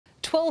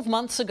12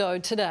 months ago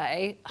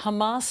today,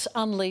 Hamas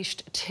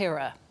unleashed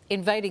terror,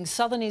 invading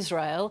southern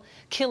Israel,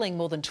 killing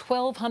more than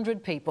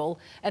 1,200 people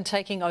and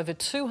taking over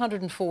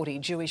 240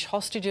 Jewish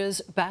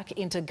hostages back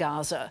into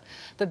Gaza,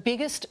 the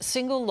biggest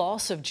single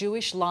loss of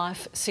Jewish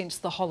life since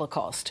the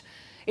Holocaust.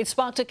 It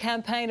sparked a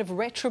campaign of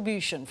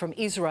retribution from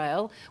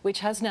Israel,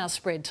 which has now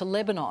spread to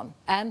Lebanon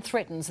and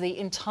threatens the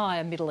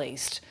entire Middle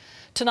East.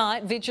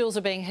 Tonight, vigils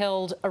are being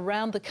held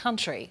around the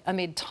country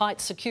amid tight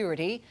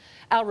security.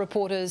 Our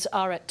reporters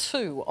are at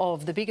two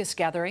of the biggest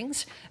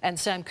gatherings, and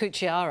Sam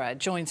Cucchiara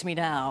joins me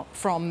now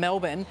from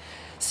Melbourne.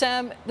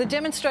 Sam, the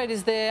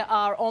demonstrators there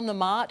are on the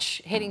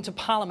march heading to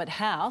Parliament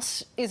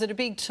House. Is it a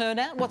big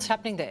turnout? What's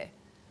happening there?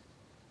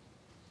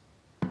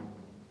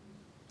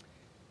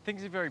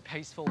 Things are very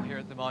peaceful here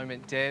at the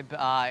moment, Deb.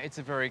 It's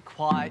a very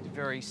quiet,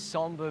 very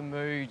sombre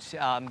mood.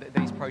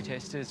 These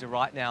protesters are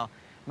right now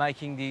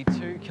making the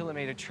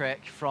 2-kilometre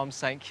trek from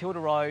St Kilda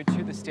Road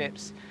to the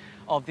steps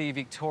of the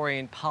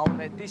Victorian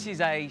Parliament. This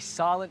is a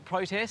silent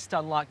protest,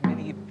 unlike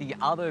many of the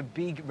other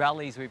big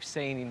rallies we've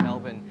seen in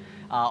Melbourne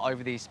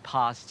over this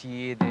past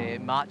year. They're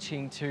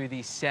marching to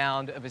the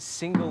sound of a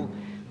single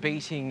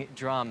beating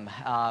drum,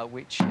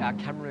 which our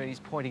cameraman is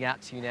pointing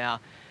out to you now.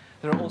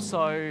 There are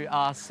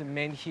also some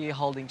men here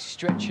holding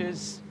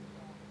stretchers,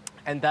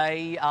 and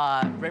they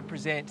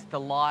represent the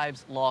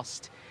lives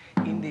lost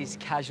in this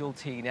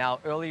casualty. Now,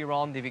 earlier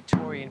on, the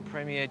Victorian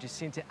Premier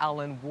Jacinta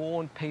Allen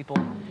warned people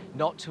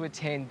not to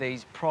attend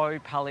these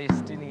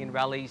pro-Palestinian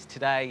rallies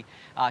today.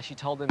 She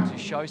told them to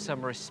show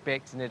some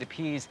respect, and it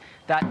appears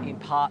that in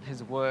part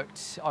has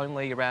worked.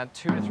 Only around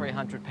 200 to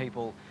 300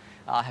 people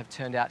have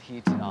turned out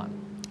here tonight.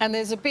 And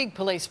there's a big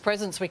police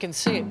presence. We can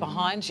see it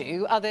behind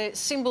you. Are there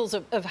symbols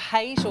of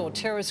hate or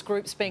terrorist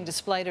groups being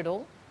displayed at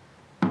all?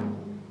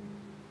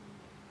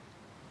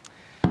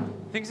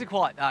 Things are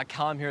quite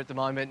calm here at the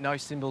moment. No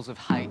symbols of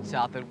hate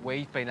that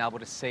we've been able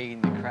to see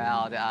in the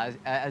crowd.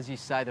 As you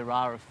say, there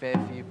are a fair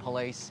few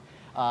police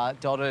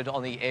dotted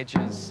on the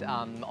edges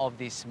of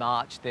this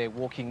march. They're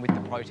walking with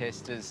the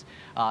protesters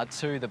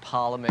to the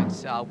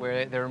Parliament,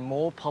 where there are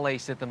more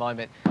police at the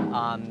moment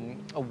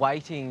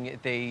awaiting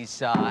these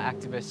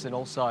activists, and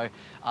also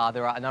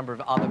there are a number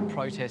of other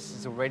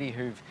protesters already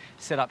who've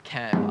set up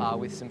camp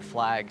with some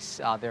flags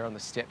there on the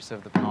steps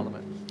of the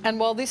Parliament. And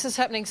while this is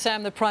happening,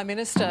 Sam, the Prime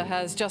Minister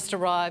has just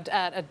arrived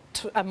at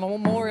a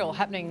memorial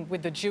happening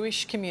with the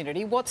Jewish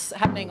community. What's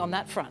happening on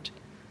that front?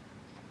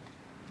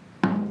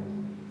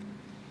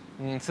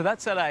 So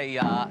that's at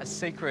a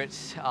secret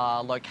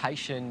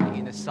location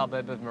in the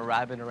suburb of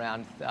Moorabbin,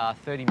 around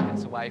 30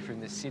 minutes away from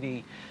the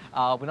city.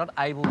 We're not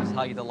able to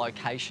tell you the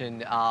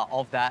location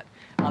of that,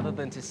 other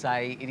than to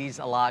say it is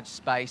a large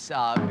space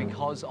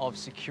because of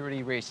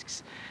security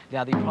risks.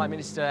 Now, the Prime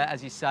Minister,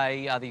 as you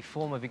say, the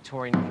former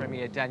Victorian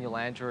Premier Daniel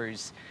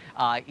Andrews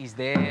is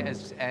there,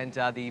 and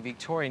the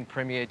Victorian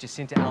Premier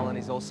Jacinta Allen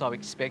is also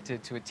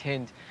expected to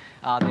attend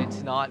there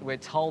tonight. We're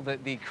told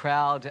that the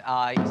crowd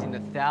is in the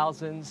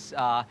thousands,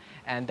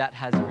 and that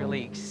has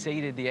really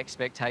exceeded the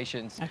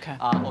expectations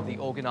of the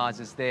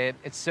organisers there.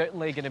 It's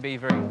certainly going to be a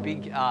very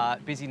big,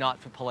 busy night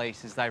for police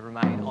as they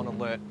remain on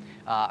alert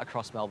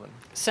across Melbourne.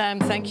 Sam,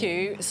 thank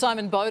you.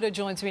 Simon Boda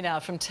joins me now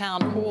from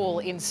Town Hall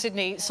in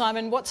Sydney.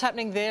 Simon, what's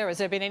happening there? Has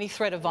there been any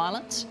threat of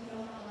violence?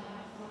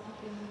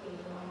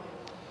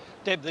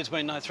 Deb, there's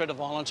been no threat of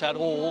violence at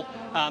all.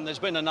 There's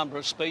been a number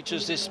of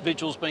speeches. This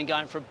vigil's been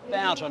going for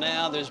about an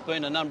hour. There's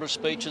been a number of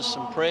speeches,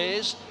 some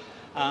prayers.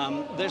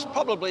 There's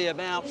probably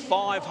about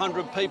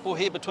 500 people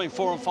here, between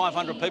 400 and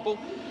 500 people.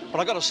 But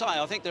I've got to say,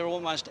 I think they're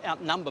almost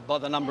outnumbered by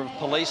the number of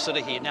police that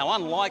are here. Now,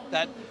 unlike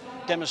that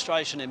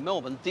demonstration in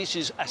Melbourne, this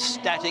is a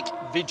static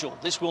vigil.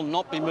 This will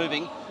not be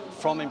moving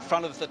from in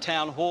front of the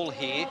town hall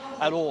here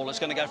at all. It's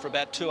going to go for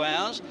about 2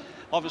 hours.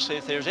 Obviously,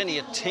 if there's any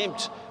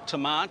attempt to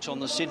march on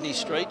the Sydney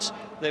streets,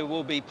 there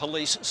will be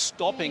police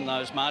stopping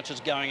those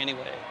marches going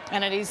anywhere.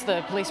 And it is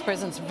the police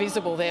presence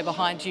visible there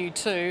behind you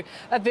too.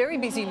 A very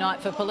busy night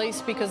for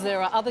police because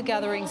there are other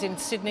gatherings in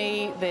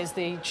Sydney. There's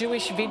the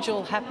Jewish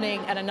vigil happening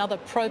and another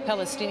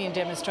pro-Palestinian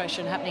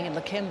demonstration happening in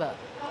Lakemba.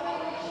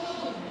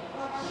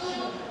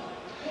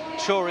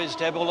 Sure is,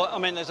 Deb. Well, I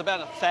mean, there's about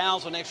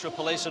 1,000 extra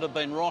police that have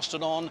been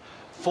rostered on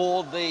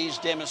for these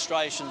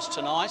demonstrations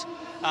tonight.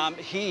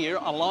 Here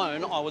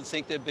alone, I would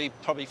think there'd be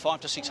probably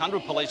 500 to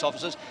 600 police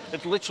officers.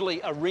 It's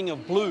literally a ring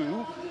of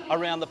blue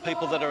around the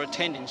people that are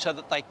attending so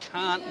that they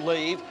can't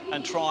leave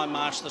and try and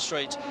march the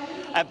streets.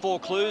 At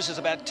Vaucluse, there's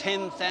about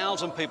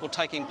 10,000 people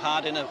taking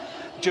part in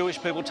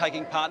Jewish people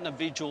taking part in a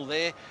vigil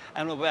there,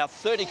 and about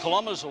 30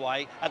 kilometres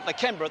away at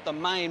Lakemba, at the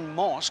main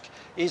mosque,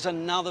 is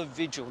another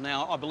vigil.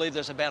 Now, I believe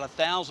there's about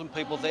 1,000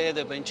 people there.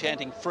 They've been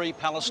chanting Free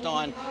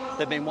Palestine.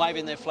 They've been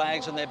waving their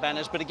flags and their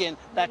banners. But again,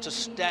 that's a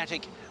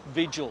static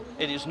vigil.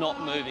 It is not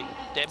moving,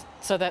 Deb.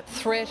 So that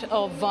threat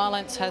of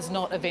violence has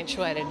not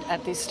eventuated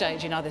at this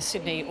stage in either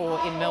Sydney or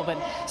in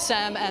Melbourne.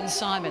 Sam and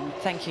Simon,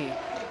 thank you.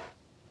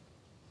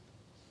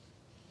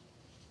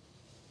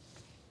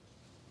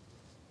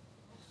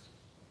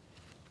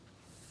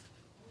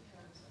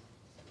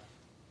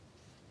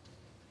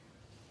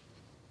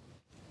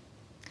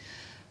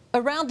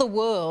 Around the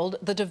world,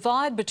 the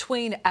divide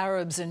between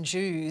Arabs and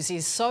Jews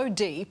is so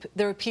deep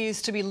there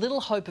appears to be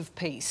little hope of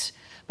peace.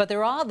 But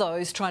there are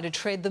those trying to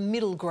tread the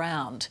middle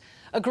ground.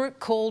 A group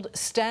called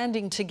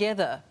Standing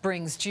Together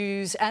brings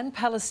Jews and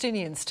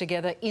Palestinians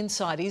together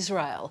inside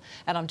Israel.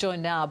 And I'm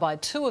joined now by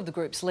two of the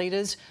group's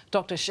leaders,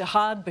 Dr.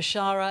 Shahad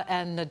Bashara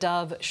and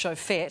Nadav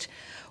Shofet.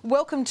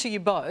 Welcome to you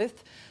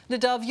both.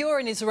 Nadav, you're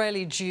an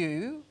Israeli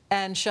Jew,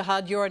 and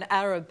Shahad, you're an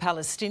Arab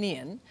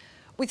Palestinian.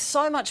 With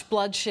so much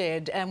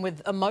bloodshed and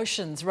with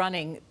emotions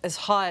running as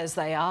high as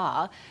they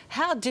are,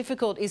 how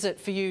difficult is it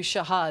for you,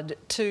 Shahad,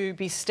 to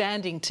be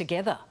standing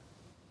together?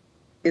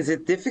 Is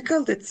it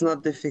difficult? It's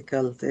not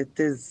difficult. It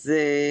is,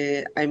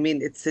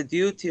 it's a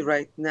duty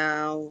right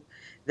now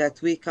that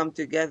we come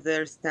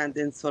together, stand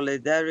in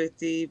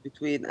solidarity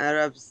between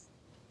Arabs,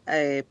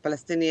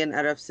 Palestinian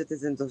Arab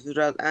citizens of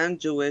Israel and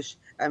Jewish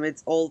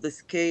amidst all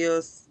this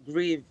chaos,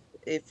 grief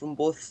from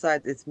both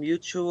sides. It's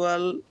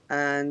mutual,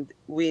 and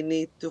we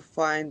need to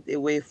find a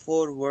way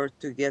forward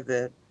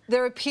together.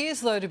 There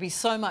appears, though, to be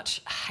so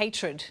much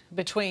hatred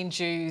between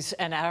Jews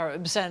and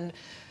Arabs, and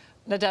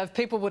Nadav,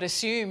 people would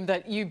assume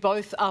that you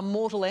both are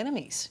mortal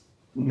enemies.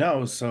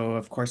 No, so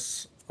of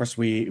course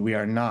we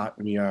are not.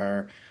 We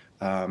are,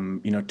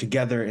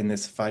 together in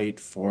this fight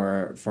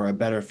for a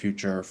better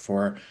future,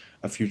 for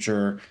a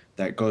future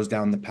that goes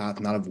down the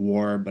path not of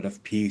war but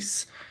of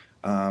peace.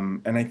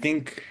 And I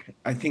think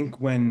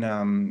when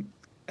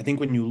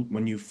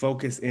you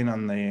focus in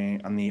on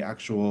the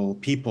actual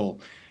people,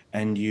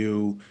 and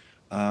you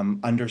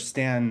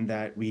understand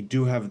that we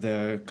do have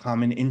the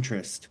common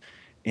interest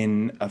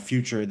in a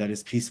future that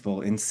is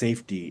peaceful, in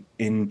safety,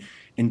 in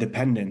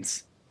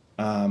independence,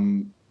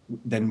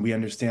 then we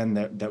understand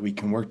that we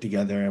can work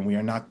together, and we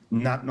are not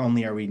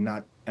only are we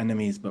not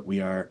enemies, but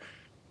we are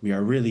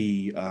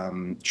really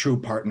true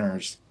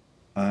partners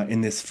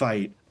in this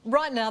fight.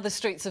 Right now, the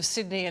streets of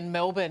Sydney and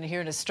Melbourne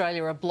here in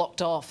Australia are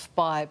blocked off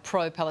by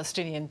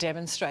pro-Palestinian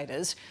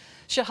demonstrators.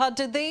 Shahad,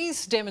 did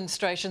these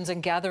demonstrations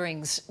and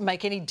gatherings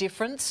make any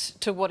difference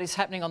to what is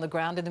happening on the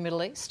ground in the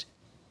Middle East?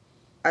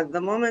 At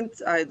the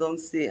moment, I don't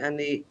see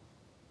any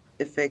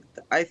effect.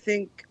 I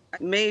think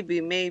maybe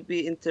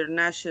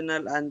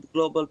international and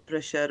global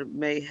pressure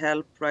may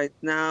help right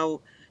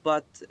now,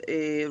 but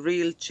a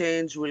real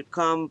change will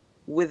come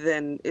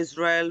within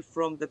Israel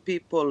from the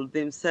people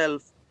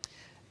themselves.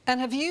 And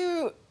have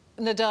you,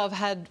 Nadav,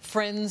 had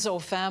friends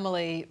or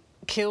family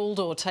killed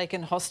or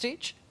taken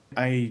hostage?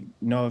 I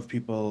know of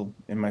people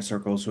in my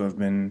circles who have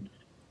been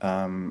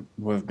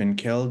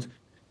killed,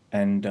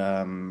 and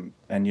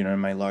in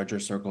my larger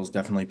circles,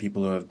 definitely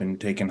people who have been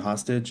taken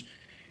hostage.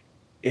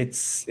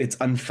 It's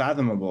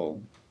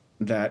unfathomable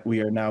that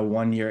we are now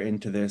 1 year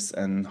into this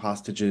and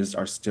hostages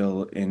are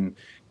still in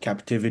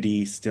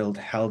captivity, still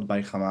held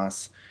by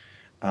Hamas.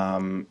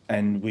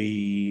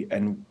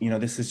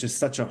 This is just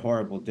such a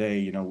horrible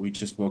day. We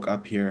just woke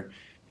up here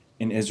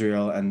in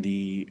Israel, and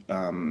the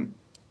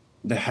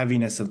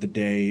heaviness of the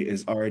day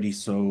is already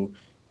so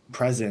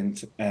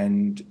present,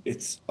 and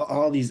it's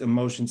all these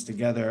emotions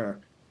together.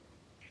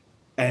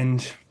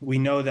 And we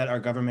know that our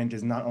government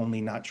is not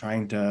only not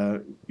trying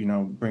to,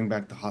 bring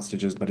back the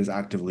hostages, but is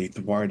actively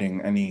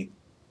thwarting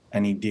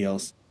any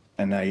deals.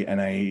 And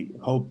I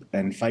hope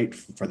and fight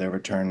for their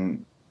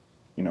return,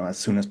 as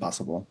soon as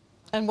possible.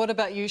 And what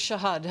about you,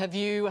 Shahad? Have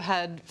you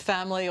had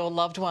family or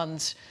loved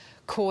ones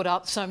caught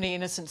up, so many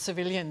innocent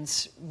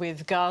civilians,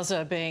 with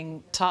Gaza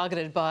being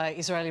targeted by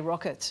Israeli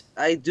rockets?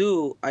 I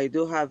do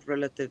have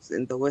relatives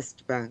in the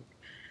West Bank,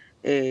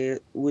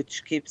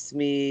 which keeps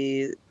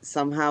me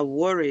somehow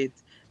worried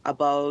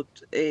about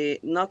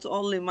not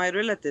only my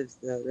relatives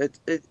there.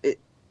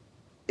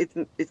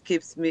 It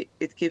keeps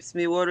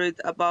me worried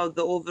about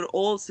the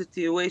overall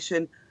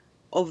situation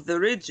of the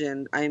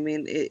region.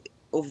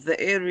 Of the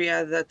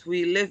area that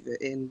we live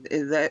in,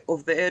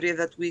 of the area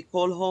that we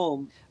call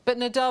home. But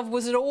Nadav,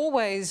 was it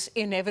always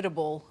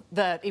inevitable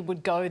that it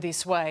would go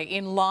this way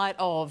in light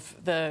of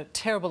the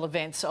terrible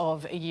events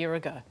of a year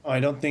ago? I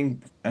don't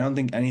think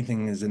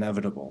anything is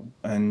inevitable.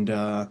 And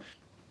the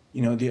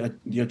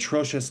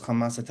atrocious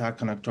Hamas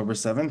attack on October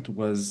 7th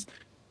was,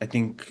 I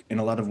think, in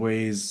a lot of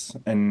ways,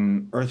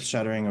 an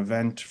earth-shattering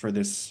event for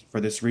this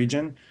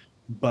region.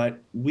 But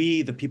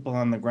we, the people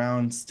on the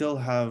ground, still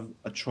have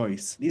a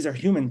choice. These are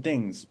human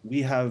things.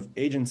 We have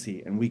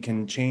agency, and we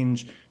can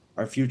change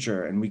our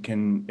future, and we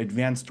can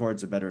advance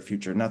towards a better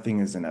future. Nothing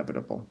is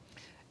inevitable.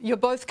 You're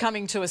both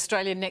coming to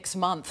Australia next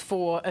month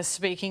for a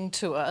speaking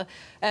tour.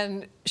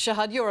 And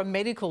Shahad, you're a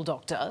medical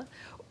doctor.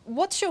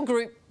 What's your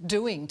group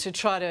doing to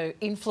try to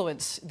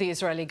influence the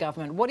Israeli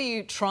government? What are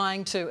you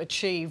trying to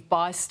achieve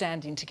by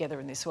standing together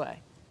in this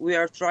way? We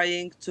are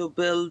trying to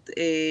build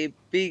a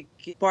big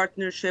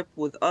partnership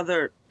with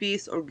other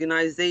peace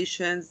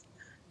organizations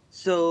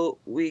so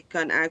we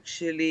can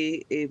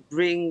actually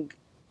bring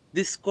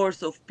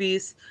discourse of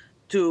peace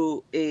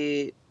to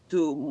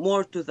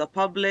more to the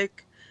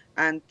public,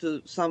 and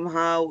to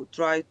somehow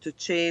try to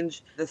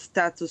change the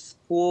status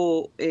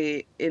quo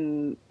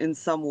in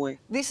some way.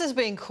 This has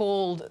been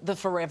called the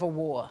forever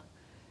war.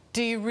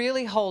 Do you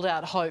really hold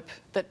out hope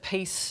that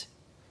peace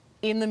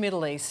in the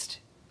Middle East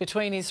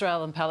between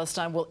Israel and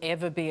Palestine will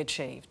ever be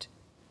achieved?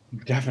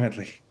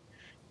 Definitely,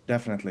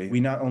 definitely. We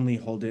not only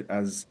hold it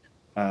as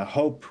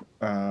hope,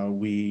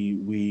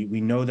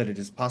 we know that it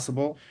is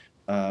possible.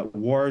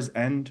 Wars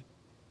end,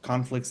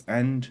 conflicts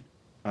end,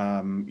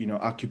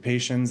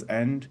 occupations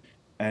end,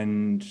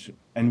 and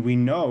we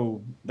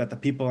know that the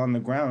people on the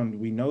ground,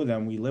 we know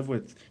them, we live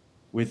with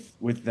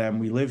them,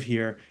 we live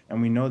here,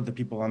 and we know the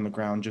people on the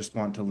ground just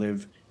want to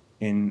live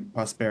in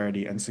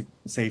prosperity and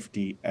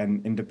safety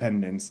and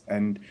independence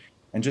and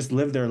just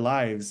live their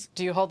lives.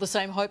 Do you hold the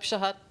same hope,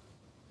 Shahad?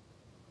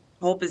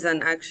 Hope is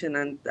an action,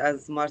 and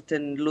as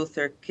Martin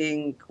Luther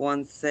King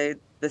once said,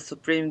 the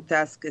supreme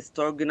task is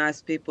to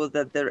organize people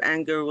that their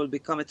anger will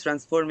become a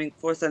transforming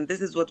force. And this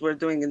is what we're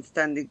doing in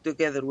Standing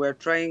Together. We're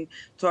trying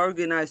to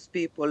organize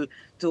people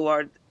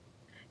toward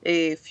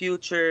a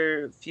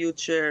future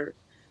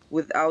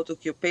without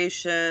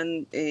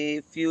occupation,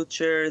 a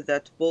future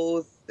that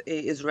both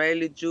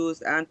Israeli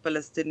Jews and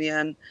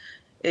Palestinian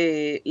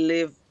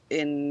live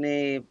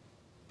in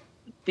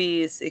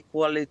peace,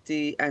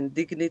 equality, and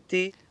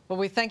dignity. Well,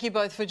 we thank you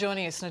both for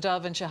joining us.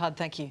 Nadav and Shahad,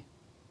 thank you.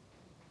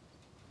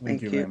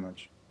 Thank you very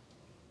much.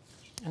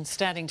 And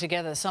Standing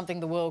Together, something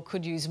the world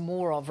could use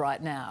more of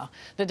right now.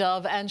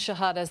 Nadav and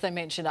Shahad, as they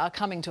mentioned, are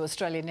coming to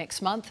Australia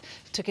next month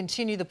to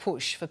continue the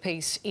push for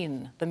peace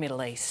in the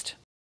Middle East.